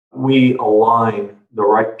we align the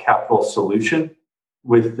right capital solution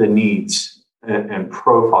with the needs and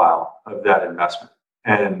profile of that investment.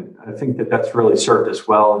 And I think that that's really served us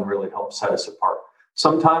well and really helped set us apart.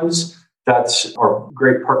 Sometimes that's our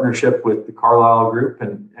great partnership with the Carlyle Group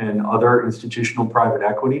and other institutional private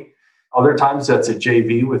equity. Other times that's a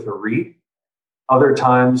JV with a REIT. Other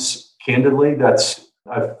times, candidly, that's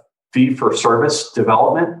a fee-for-service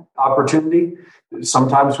development opportunity.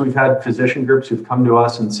 Sometimes we've had physician groups who've come to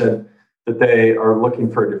us and said that they are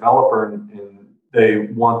looking for a developer and they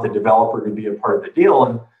want the developer to be a part of the deal.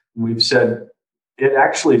 And we've said, it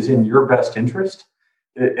actually is in your best interest,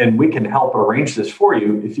 and we can help arrange this for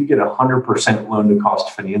you if you get 100%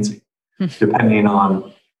 loan-to-cost financing, depending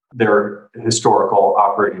on their historical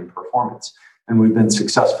operating performance. And we've been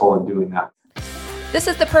successful in doing that. This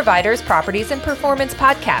is the Providers, Properties, and Performance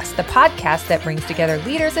Podcast, the podcast that brings together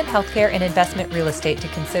leaders in healthcare and investment real estate to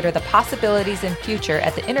consider the possibilities and future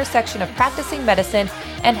at the intersection of practicing medicine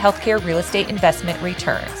and healthcare real estate investment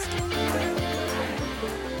returns.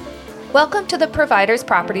 Welcome to the Providers,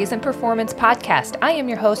 Properties, and Performance Podcast. I am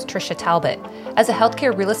your host, Trisha Talbot. As a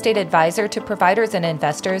healthcare real estate advisor to providers and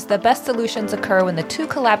investors, the best solutions occur when the two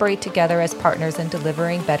collaborate together as partners in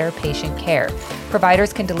delivering better patient care.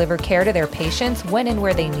 Providers can deliver care to their patients when and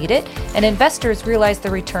where they need it, and investors realize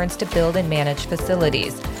the returns to build and manage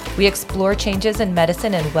facilities. We explore changes in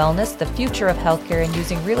medicine and wellness, the future of healthcare, and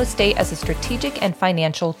using real estate as a strategic and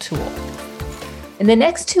financial tool. In the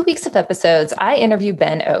next 2 weeks of episodes, I interview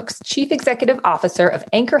Ben Oakes, Chief Executive Officer of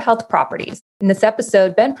Anchor Health Properties. In this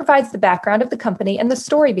episode, Ben provides the background of the company and the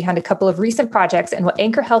story behind a couple of recent projects and what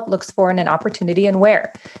Anchor Health looks for in an opportunity and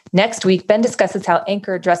where. Next week, Ben discusses how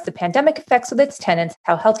Anchor addressed the pandemic effects with its tenants,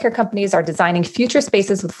 how healthcare companies are designing future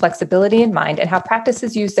spaces with flexibility in mind, and how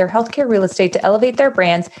practices use their healthcare real estate to elevate their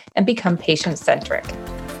brands and become patient-centric.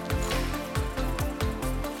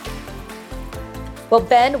 Well,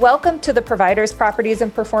 Ben, welcome to the Providers, Properties,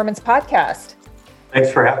 and Performance Podcast. Thanks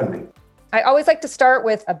for having me. I always like to start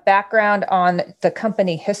with a background on the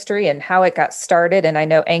company history and how it got started. And I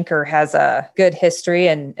know Anchor has a good history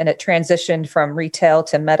and it transitioned from retail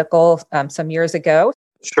to medical some years ago.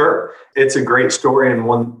 Sure. It's a great story and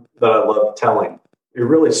one that I love telling. It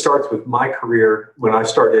really starts with my career when I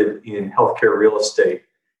started in healthcare real estate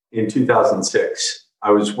in 2006.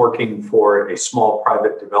 I was working for a small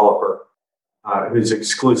private developer who's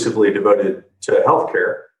exclusively devoted to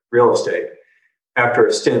healthcare real estate after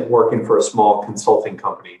a stint working for a small consulting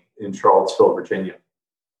company in Charlottesville, Virginia,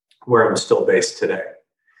 where I'm still based today.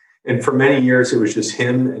 And for many years, it was just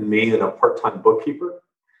him and me and a part-time bookkeeper.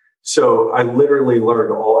 So I literally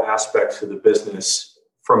learned all aspects of the business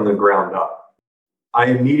from the ground up. I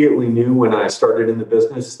immediately knew when I started in the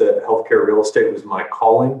business that healthcare real estate was my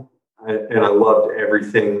calling, and I loved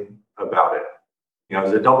everything about it. I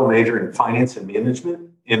was a double major in finance and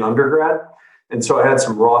management in undergrad. And so I had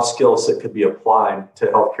some raw skills that could be applied to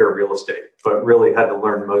healthcare real estate, but really had to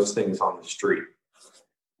learn most things on the street.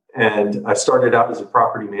 And I started out as a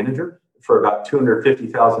property manager for about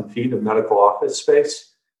 250,000 feet of medical office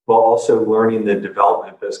space, while also learning the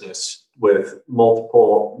development business with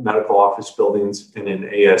multiple medical office buildings in an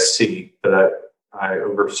ASC that I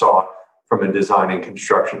oversaw from a design and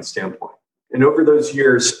construction standpoint. And over those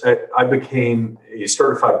years, I became a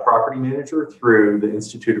certified property manager through the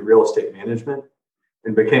Institute of Real Estate Management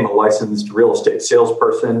and became a licensed real estate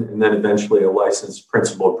salesperson and then eventually a licensed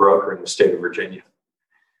principal broker in the state of Virginia.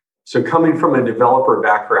 So coming from a developer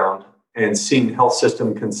background and seeing health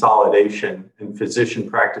system consolidation and physician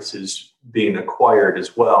practices being acquired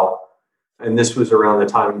as well, and this was around the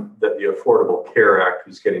time that the Affordable Care Act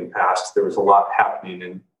was getting passed, there was a lot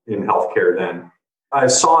happening in healthcare then. I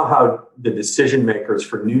saw how the decision makers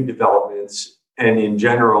for new developments and in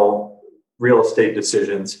general real estate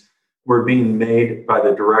decisions were being made by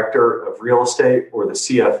the director of real estate or the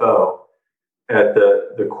CFO at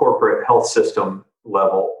the corporate health system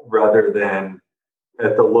level rather than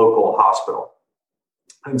at the local hospital.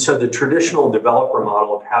 And so the traditional developer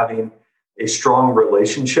model of having a strong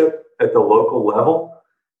relationship at the local level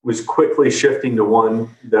was quickly shifting to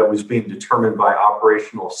one that was being determined by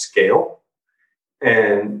operational scale,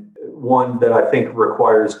 and one that I think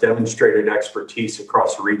requires demonstrated expertise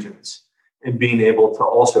across regions and being able to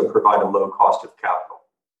also provide a low cost of capital.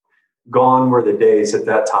 Gone were the days at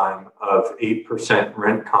that time of 8%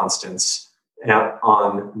 rent constants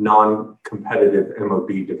on non-competitive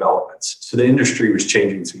MOB developments. So the industry was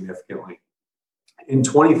changing significantly. In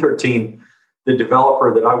 2013, the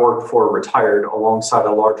developer that I worked for retired alongside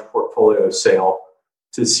a large portfolio sale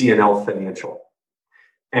to CNL Financial.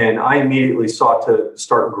 And I immediately sought to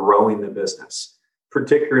start growing the business.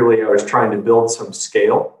 Particularly, I was trying to build some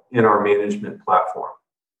scale in our management platform.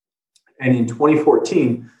 And in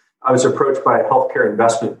 2014, I was approached by a healthcare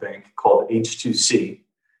investment bank called H2C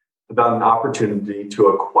about an opportunity to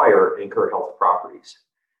acquire Anchor Health Properties.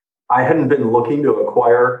 I hadn't been looking to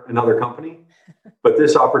acquire another company, but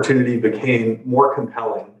this opportunity became more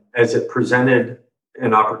compelling as it presented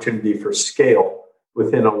an opportunity for scale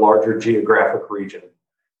within a larger geographic region.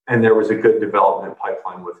 And there was a good development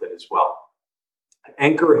pipeline with it as well.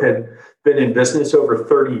 Anchor had been in business over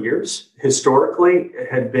 30 years. Historically, it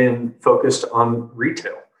had been focused on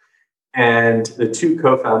retail. And the two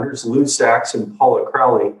co-founders, Lou Sachs and Paula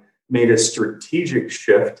Crowley, made a strategic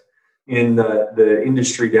shift in the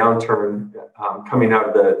industry downturn coming out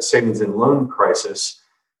of the savings and loan crisis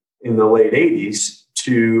in the late 80s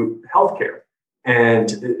to healthcare.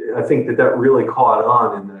 And I think that really caught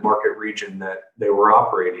on in the market region that they were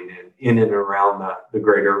operating in and around the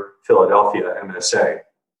greater Philadelphia MSA.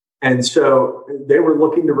 And so they were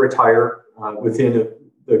looking to retire within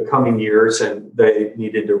the coming years, and they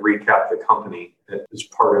needed to recap the company as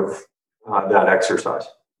part of that exercise.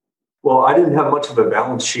 Well, I didn't have much of a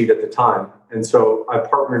balance sheet at the time, and so I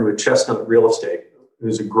partnered with Chestnut Real Estate,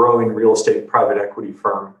 who's a growing real estate private equity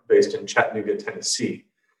firm based in Chattanooga, Tennessee,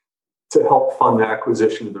 to help fund the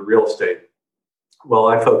acquisition of the real estate. Well,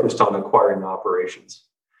 I focused on acquiring the operations.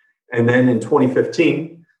 And then in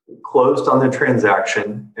 2015, closed on the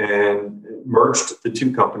transaction and merged the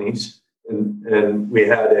two companies. And we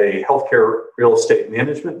had a healthcare real estate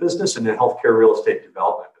management business and a healthcare real estate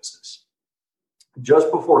development business.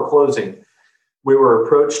 Just before closing, we were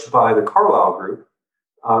approached by the Carlyle Group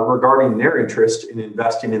regarding their interest in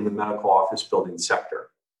investing in the medical office building sector.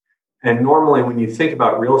 And normally when you think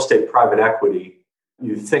about real estate private equity,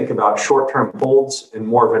 you think about short-term holds and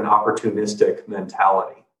more of an opportunistic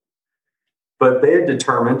mentality. But they had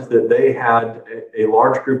determined that they had a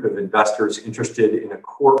large group of investors interested in a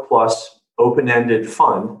core plus open-ended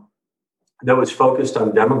fund that was focused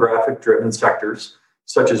on demographic-driven sectors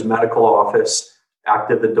such as medical office,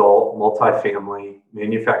 active adult, multifamily,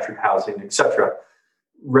 manufactured housing, etc.,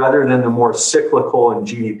 rather than the more cyclical and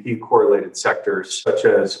GDP correlated sectors such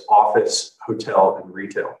as office, hotel, and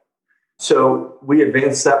retail. So we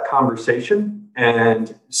advanced that conversation,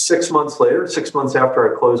 and 6 months later, 6 months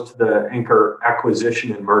after I closed the Anchor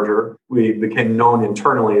acquisition and merger, we became known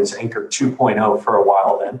internally as Anchor 2.0 for a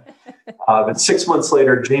while then. But 6 months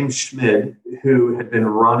later, James Schmid, who had been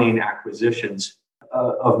running acquisitions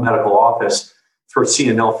of medical office for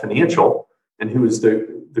CNL Financial, and who was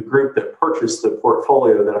the group that purchased the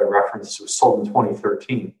portfolio that I referenced, was sold in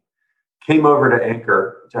 2013, came over to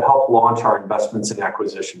Anchor to help launch our investments and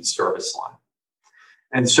acquisitions service line.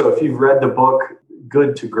 And so if you've read the book,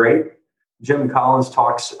 Good to Great, Jim Collins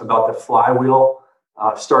talks about the flywheel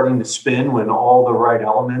starting to spin when all the right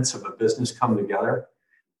elements of a business come together.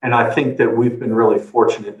 And I think that we've been really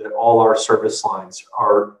fortunate that all our service lines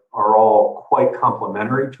are all quite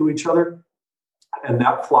complementary to each other. And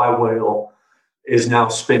that flywheel is now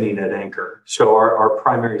spinning at Anchor. So our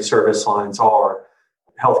primary service lines are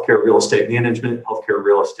healthcare real estate management, healthcare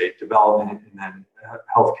real estate development, and then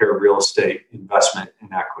healthcare real estate investment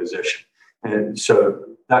and acquisition. And so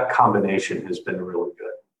that combination has been really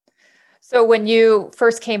good. So when you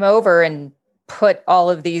first came over and put all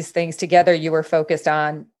of these things together, you were focused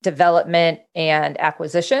on development and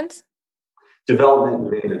acquisitions? Development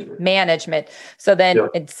and management. Management. So then,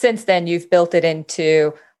 and since then, you've built it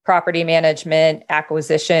into property management,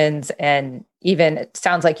 acquisitions, and even it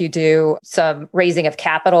sounds like you do some raising of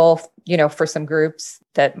capital, for some groups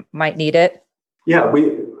that might need it. Yeah,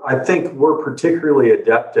 I think we're particularly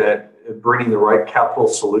adept at bringing the right capital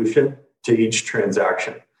solution to each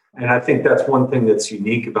transaction. And I think that's one thing that's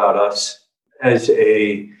unique about us as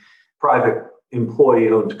a private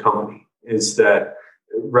employee-owned company, is that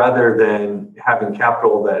rather than having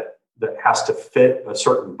capital that has to fit a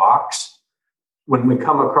certain box, when we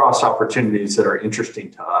come across opportunities that are interesting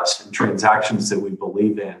to us and transactions that we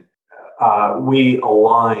believe in, we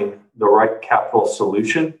align the right capital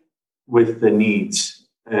solution with the needs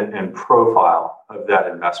and profile of that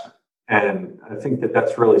investment. And I think that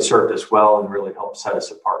that's really served us well and really helped set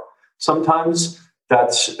us apart. Sometimes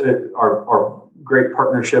that's our great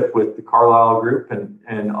partnership with the Carlyle Group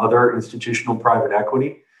and other institutional private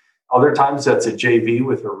equity. Other times that's a JV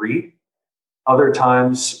with a REIT. Other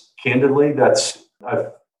times, candidly, that's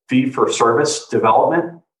a fee-for-service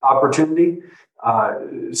development opportunity.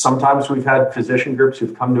 Sometimes we've had physician groups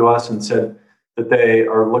who've come to us and said that they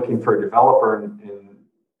are looking for a developer and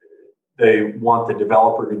they want the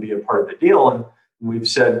developer to be a part of the deal. And we've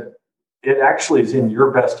said, it actually is in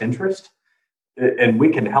your best interest, and we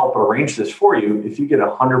can help arrange this for you if you get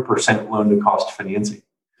 100% loan-to-cost financing.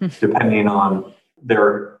 depending on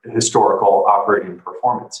their historical operating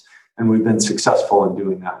performance. And we've been successful in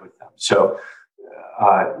doing that with them. So,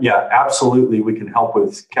 yeah, absolutely, we can help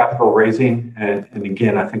with capital raising. And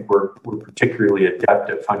again, I think we're particularly adept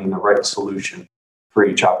at finding the right solution for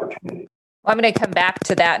each opportunity. Well, I'm going to come back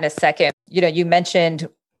to that in a second. You mentioned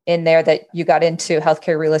in there that you got into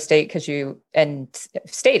healthcare real estate and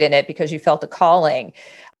stayed in it because you felt a calling.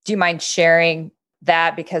 Do you mind sharing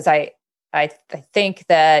that? Because I think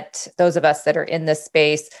that those of us that are in this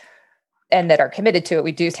space and that are committed to it,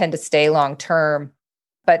 we do tend to stay long term.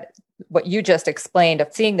 But what you just explained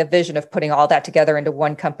of seeing the vision of putting all that together into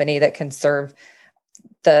one company that can serve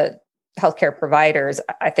the healthcare providers,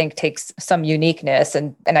 I think takes some uniqueness.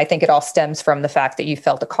 And I think it all stems from the fact that you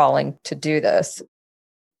felt a calling to do this.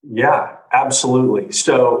 Yeah, absolutely.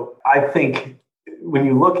 So I think when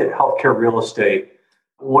you look at healthcare real estate,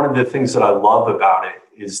 one of the things that I love about it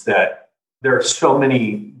is that there are so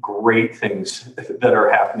many great things that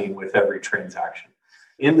are happening with every transaction.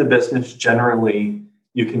 In the business, generally,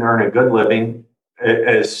 you can earn a good living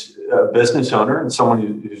as a business owner and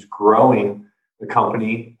someone who's growing the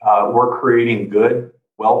company. We're creating good,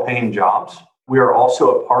 well-paying jobs. We are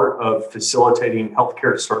also a part of facilitating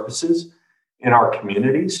healthcare services in our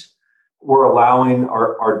communities. We're allowing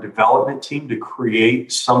our development team to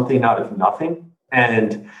create something out of nothing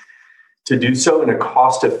and to do so in a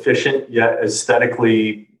cost-efficient yet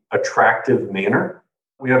aesthetically attractive manner.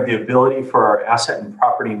 We have the ability for our asset and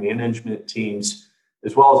property management teams,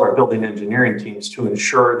 as well as our building engineering teams, to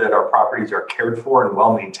ensure that our properties are cared for and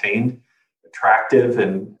well-maintained, attractive,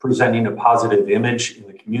 and presenting a positive image in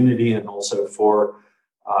the community and also for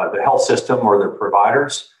the health system or their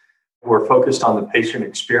providers. We're focused on the patient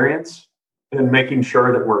experience and making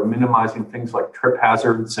sure that we're minimizing things like trip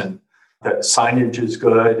hazards and that signage is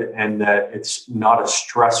good and that it's not a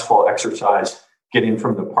stressful exercise getting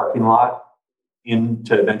from the parking lot in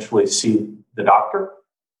to eventually see the doctor.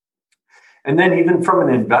 And then even from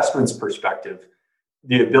an investments perspective,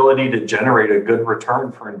 the ability to generate a good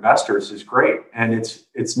return for investors is great. And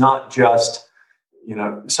it's not just,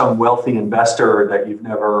 some wealthy investor that you've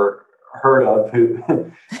never heard of who,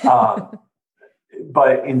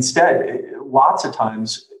 but instead, lots of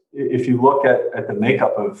times, if you look at the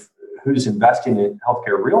makeup of who's investing in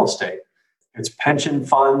healthcare real estate, it's pension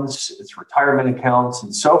funds, it's retirement accounts,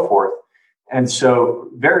 and so forth. And so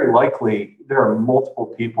very likely there are multiple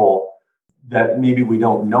people that maybe we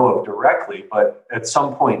don't know of directly, but at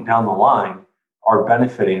some point down the line are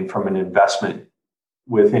benefiting from an investment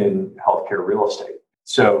within healthcare real estate.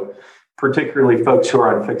 So particularly folks who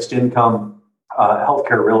are on fixed income,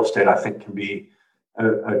 healthcare real estate, I think, can be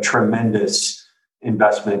a tremendous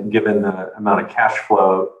investment given the amount of cash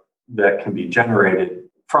flow that can be generated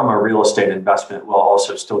from a real estate investment while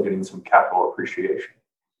also still getting some capital appreciation.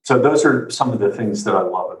 So those are some of the things that I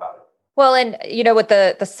love about it. Well, and with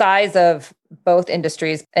the size of both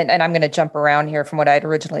industries, and I'm going to jump around here from what I'd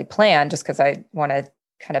originally planned, just because I want to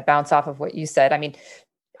kind of bounce off of what you said. I mean,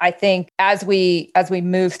 I think as we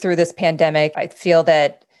move through this pandemic, I feel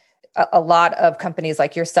that a lot of companies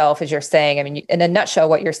like yourself, as you're saying, I mean, in a nutshell,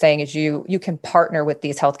 what you're saying is you can partner with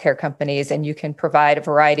these healthcare companies and you can provide a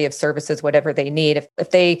variety of services, whatever they need.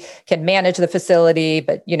 If they can manage the facility,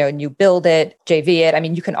 but, and you build it, JV it, I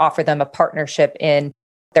mean, you can offer them a partnership in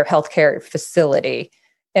their healthcare facility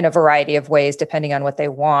in a variety of ways, depending on what they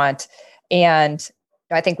want. And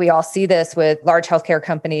I think we all see this with large healthcare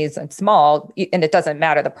companies and small, and it doesn't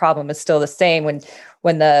matter. The problem is still the same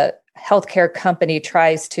when the healthcare company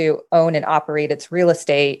tries to own and operate its real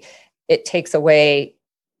estate, it takes away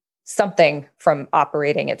something from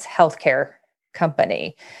operating its healthcare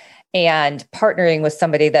company. And partnering with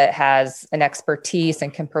somebody that has an expertise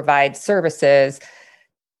and can provide services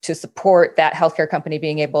to support that healthcare company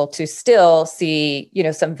being able to still see,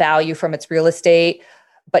 some value from its real estate,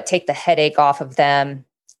 but take the headache off of them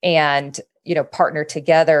and, partner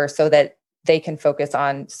together so that they can focus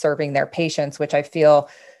on serving their patients, which I feel,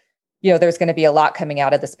 there's going to be a lot coming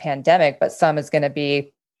out of this pandemic, but some is going to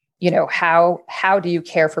be, how do you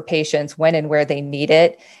care for patients when and where they need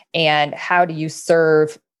it? And how do you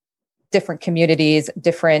serve different communities,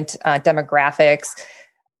 different demographics?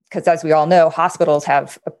 Because as we all know, hospitals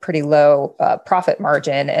have a pretty low profit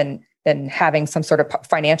margin, and having some sort of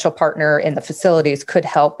financial partner in the facilities could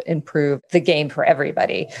help improve the game for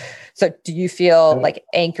everybody. So do you feel like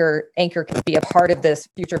Anchor can be a part of this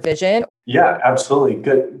future vision? Yeah, absolutely.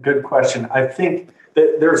 Good question. I think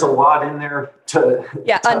that there's a lot in there to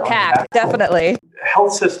unpack. Definitely.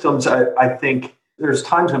 Health systems, I think there's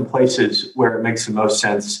times and places where it makes the most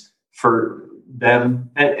sense for them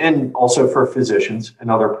and also for physicians and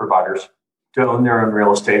other providers to own their own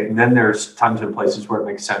real estate. And then there's times and places where it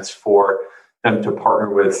makes sense for them to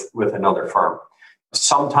partner with another firm.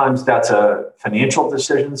 Sometimes that's a financial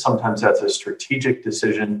decision. Sometimes that's a strategic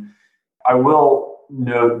decision. I will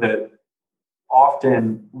note that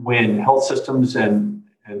often when health systems and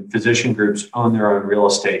physician groups own their own real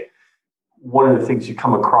estate, one of the things you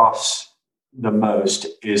come across the most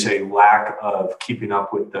is a lack of keeping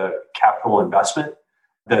up with the capital investment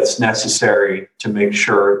that's necessary to make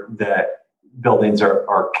sure that buildings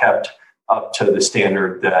are kept up to the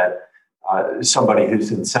standard that somebody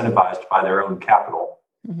who's incentivized by their own capital,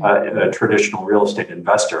 a traditional real estate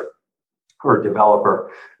investor or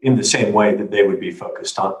developer, in the same way that they would be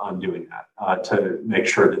focused on doing that to make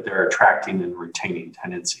sure that they're attracting and retaining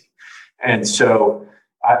tenancy. And so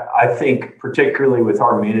I think particularly with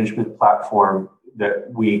our management platform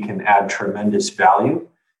that we can add tremendous value.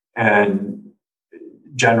 And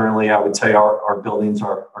generally, I would say our buildings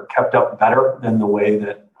are kept up better than the way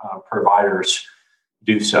that providers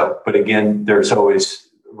do so. But again, there's always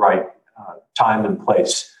right time and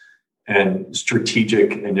place and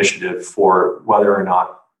strategic initiative for whether or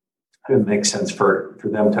not it makes sense for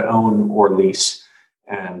them to own or lease.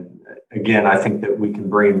 And again, I think that we can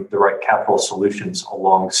bring the right capital solutions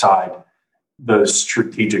alongside those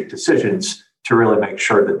strategic decisions to really make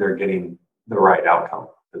sure that they're getting the right outcome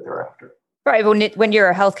that they're after. Right. When you're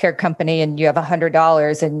a healthcare company and you have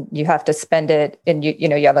 $100 and you have to spend it and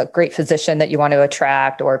you have a great physician that you want to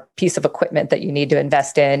attract or piece of equipment that you need to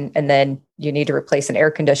invest in, and then you need to replace an air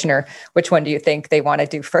conditioner, which one do you think they want to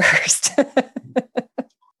do first?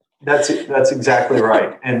 That's exactly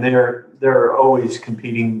right. And there are always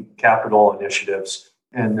competing capital initiatives,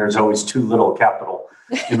 and there's always too little capital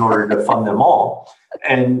in order to fund them all.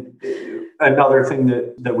 And another thing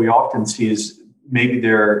that we often see is maybe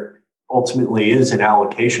there ultimately is an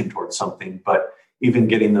allocation towards something, but even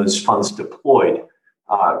getting those funds deployed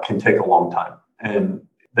can take a long time. And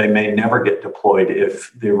they may never get deployed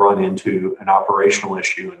if they run into an operational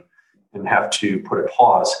issue and have to put a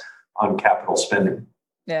pause on capital spending.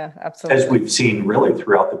 Yeah, absolutely. As we've seen really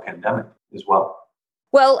throughout the pandemic as well.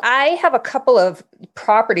 Well, I have a couple of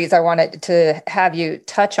properties I wanted to have you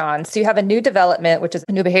touch on. So you have a new development, which is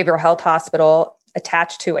a new behavioral health hospital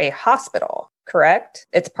attached to a hospital, correct?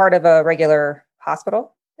 It's part of a regular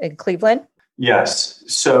hospital in Cleveland? Yes.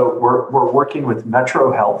 So we're working with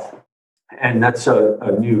Metro Health, and that's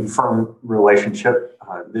a new firm relationship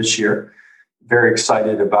this year. Very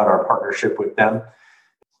excited about our partnership with them.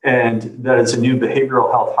 And that is a new behavioral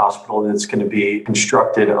health hospital that's going to be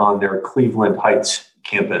constructed on their Cleveland Heights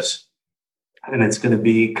campus. And it's going to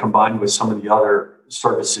be combined with some of the other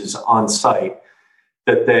services on site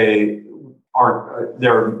that they're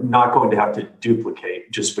not going to have to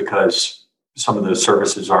duplicate just because some of those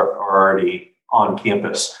services are already on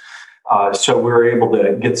campus. So we're able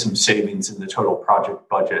to get some savings in the total project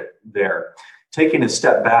budget there. Taking a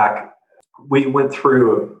step back, we went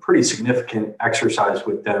through a pretty significant exercise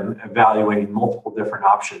with them, evaluating multiple different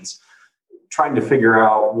options, trying to figure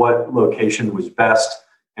out what location was best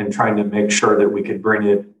and trying to make sure that we could bring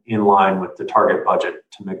it in line with the target budget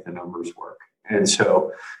to make the numbers work. And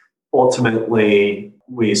so ultimately,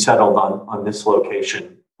 we settled on this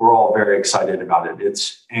location. We're all very excited about it.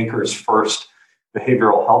 It's Anchor's first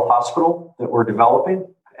behavioral health hospital that we're developing.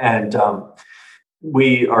 And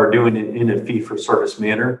we are doing it in a fee-for-service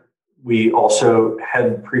manner. We also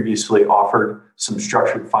had previously offered some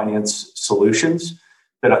structured finance solutions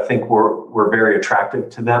that I think were very attractive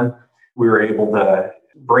to them. We were able to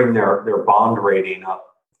bring their bond rating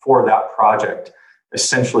up for that project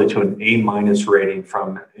essentially to an A- rating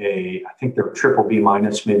from I think they're triple B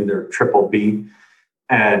minus, maybe they're triple B.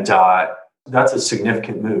 And that's a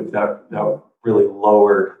significant move. That really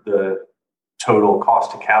lowered the total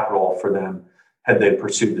cost of capital for them had they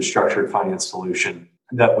pursued the structured finance solution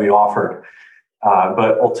that we offered.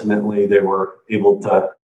 But ultimately, they were able to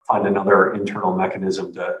find another internal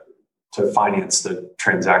mechanism to finance the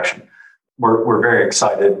transaction. We're very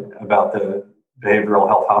excited about the behavioral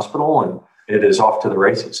health hospital, and it is off to the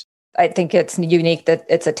races. I think it's unique that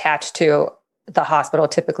it's attached to the hospital.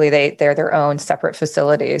 Typically, they're their own separate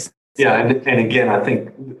facilities. Yeah, and again, I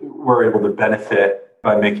think we're able to benefit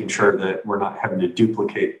by making sure that we're not having to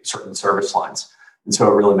duplicate certain service lines. And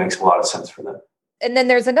so it really makes a lot of sense for them. And then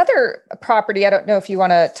there's another property. I don't know if you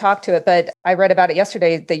want to talk to it, but I read about it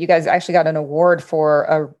yesterday that you guys actually got an award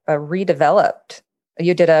for a redeveloped.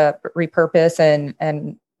 You did a repurpose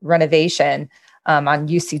and renovation on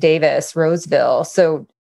UC Davis, Roseville. So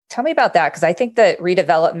tell me about that, because I think that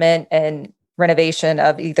redevelopment and renovation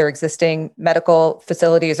of either existing medical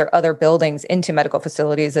facilities or other buildings into medical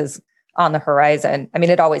facilities is on the horizon. I mean,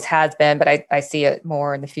 it always has been, but I see it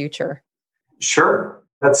more in the future. Sure.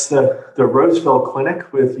 That's the Roseville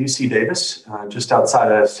Clinic with UC Davis, just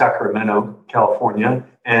outside of Sacramento, California.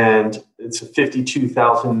 And it's a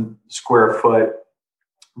 52,000 square foot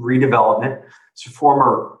redevelopment. It's a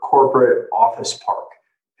former corporate office park.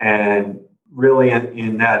 And really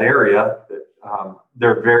in that area,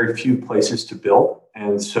 there are very few places to build.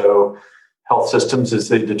 And so health systems, as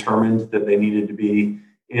they determined that they needed to be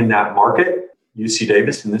in that market, UC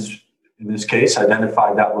Davis in this case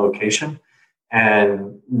identified that location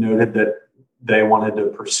and noted that they wanted to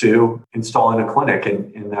pursue installing a clinic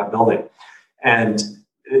in that building. And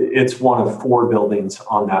it's one of 4 buildings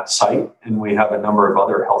on that site, and we have a number of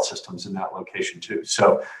other health systems in that location too.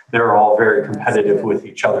 So they're all very competitive with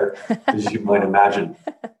each other, as you might imagine.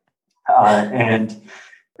 And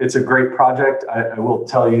it's a great project. I will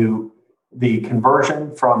tell you, the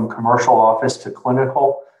conversion from commercial office to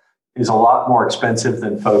clinical is a lot more expensive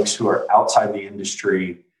than folks who are outside the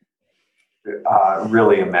industry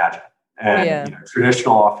really imagine. And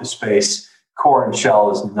traditional office space, core and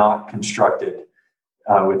shell, is not constructed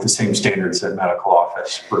with the same standards that medical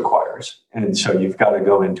office requires. And so you've got to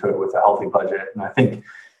go into it with a healthy budget. And I think,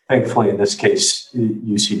 thankfully, in this case,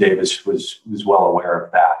 UC Davis was well aware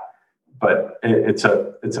of that. But it's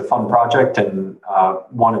a fun project and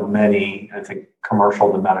one of many, I think,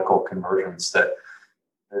 commercial to medical conversions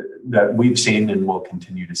that we've seen and will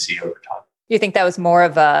continue to see over time. You think that was more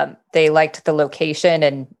of they liked the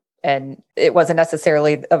location and it wasn't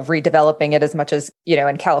necessarily of redeveloping it as much as,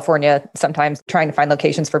 in California, sometimes trying to find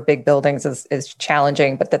locations for big buildings is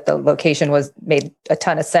challenging, but that the location made a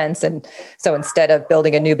ton of sense. And so instead of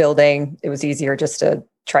building a new building, it was easier just to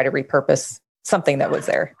try to repurpose something that was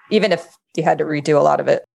there, even if you had to redo a lot of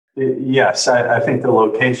it. Yes, I think the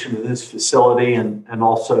location of this facility and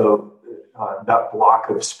also that block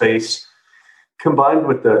of space, combined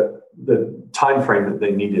with the time frame that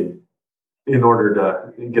they needed in order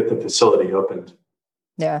to get the facility opened.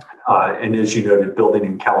 Yeah. And as you noted, building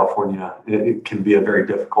in California, it can be a very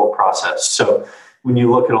difficult process. So when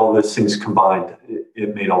you look at all those things combined,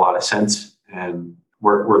 it made a lot of sense. And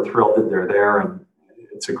we're thrilled that they're there, and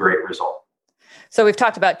it's a great result. So we've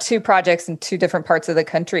talked about 2 projects in 2 different parts of the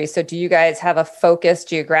country. So do you guys have a focus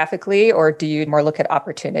geographically, or do you more look at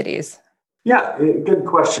opportunities? Yeah, good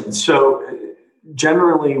question. So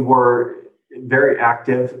generally, we're very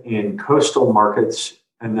active in coastal markets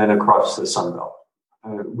and then across the Sun Belt.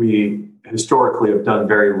 We historically have done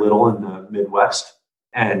very little in the Midwest.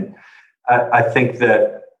 And I think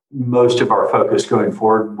that most of our focus going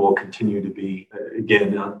forward will continue to be,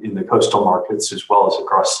 again, in the coastal markets as well as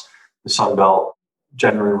across the Sun Belt.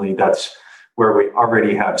 Generally, that's where we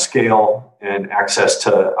already have scale and access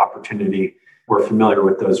to opportunity. We're familiar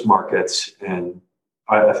with those markets, and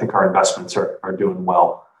I think our investments are doing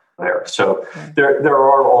well there. So there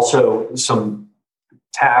are also some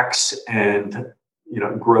tax and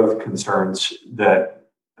growth concerns that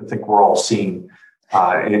I think we're all seeing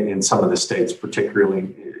in some of the states,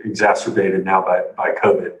 particularly exacerbated now by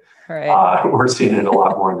COVID. Right. We're seeing it a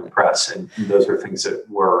lot more in the press, and those are things that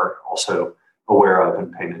we're also aware of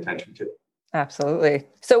and paying attention to. Absolutely.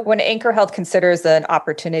 So when Anchor Health considers an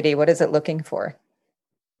opportunity, what is it looking for?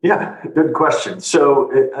 Yeah, good question.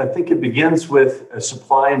 So I think it begins with a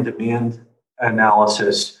supply and demand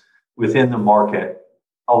analysis within the market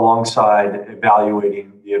alongside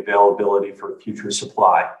evaluating the availability for future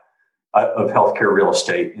supply of healthcare real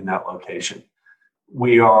estate in that location.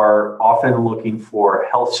 We are often looking for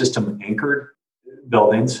health system anchored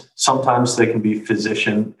buildings. Sometimes they can be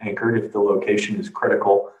physician anchored if the location is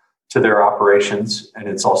critical to their operations, and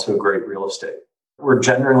it's also great real estate. We're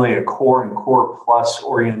generally a core and core plus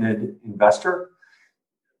oriented investor.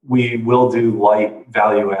 We will do light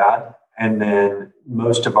value add, and then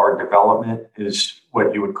most of our development is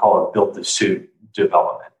what you would call a build to suit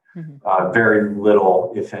development. Mm-hmm. Very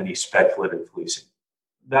little, if any, speculative leasing.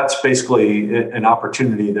 That's basically an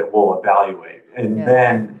opportunity that we'll evaluate. And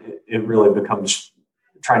then it really becomes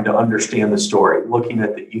trying to understand the story, looking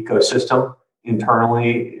at the ecosystem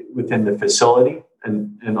internally within the facility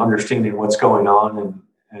and understanding what's going on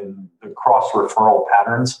and the cross-referral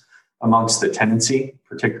patterns amongst the tenancy,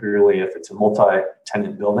 particularly if it's a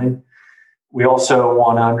multi-tenant building. We also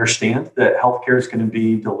want to understand that healthcare is going to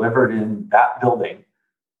be delivered in that building,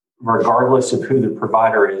 regardless of who the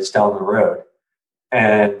provider is down the road.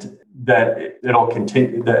 And that it'll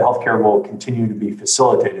continue, that healthcare will continue to be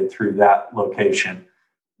facilitated through that location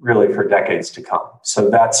really for decades to come. So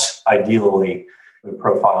that's ideally the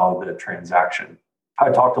profile of the transaction. I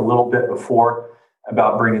talked a little bit before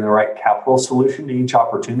about bringing the right capital solution to each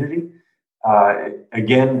opportunity.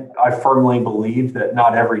 Again, I firmly believe that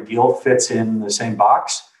not every deal fits in the same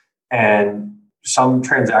box, and some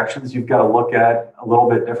transactions you've got to look at a little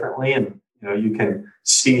bit differently, and you can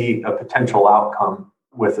see a potential outcome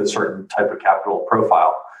with a certain type of capital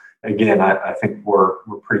profile. Again, I think we're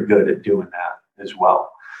pretty good at doing that as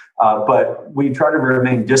well. But we try to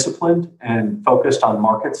remain disciplined and focused on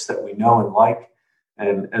markets that we know and like.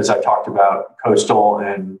 And as I talked about, Coastal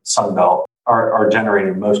and Sunbelt are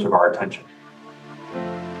generating most of our attention.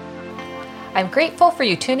 I'm grateful for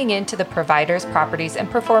you tuning in to the Providers, Properties,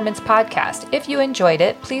 and Performance podcast. If you enjoyed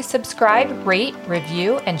it, please subscribe, rate,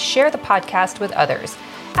 review, and share the podcast with others.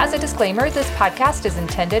 As a disclaimer, this podcast is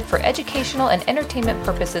intended for educational and entertainment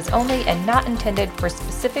purposes only and not intended for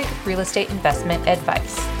specific real estate investment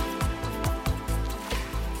advice.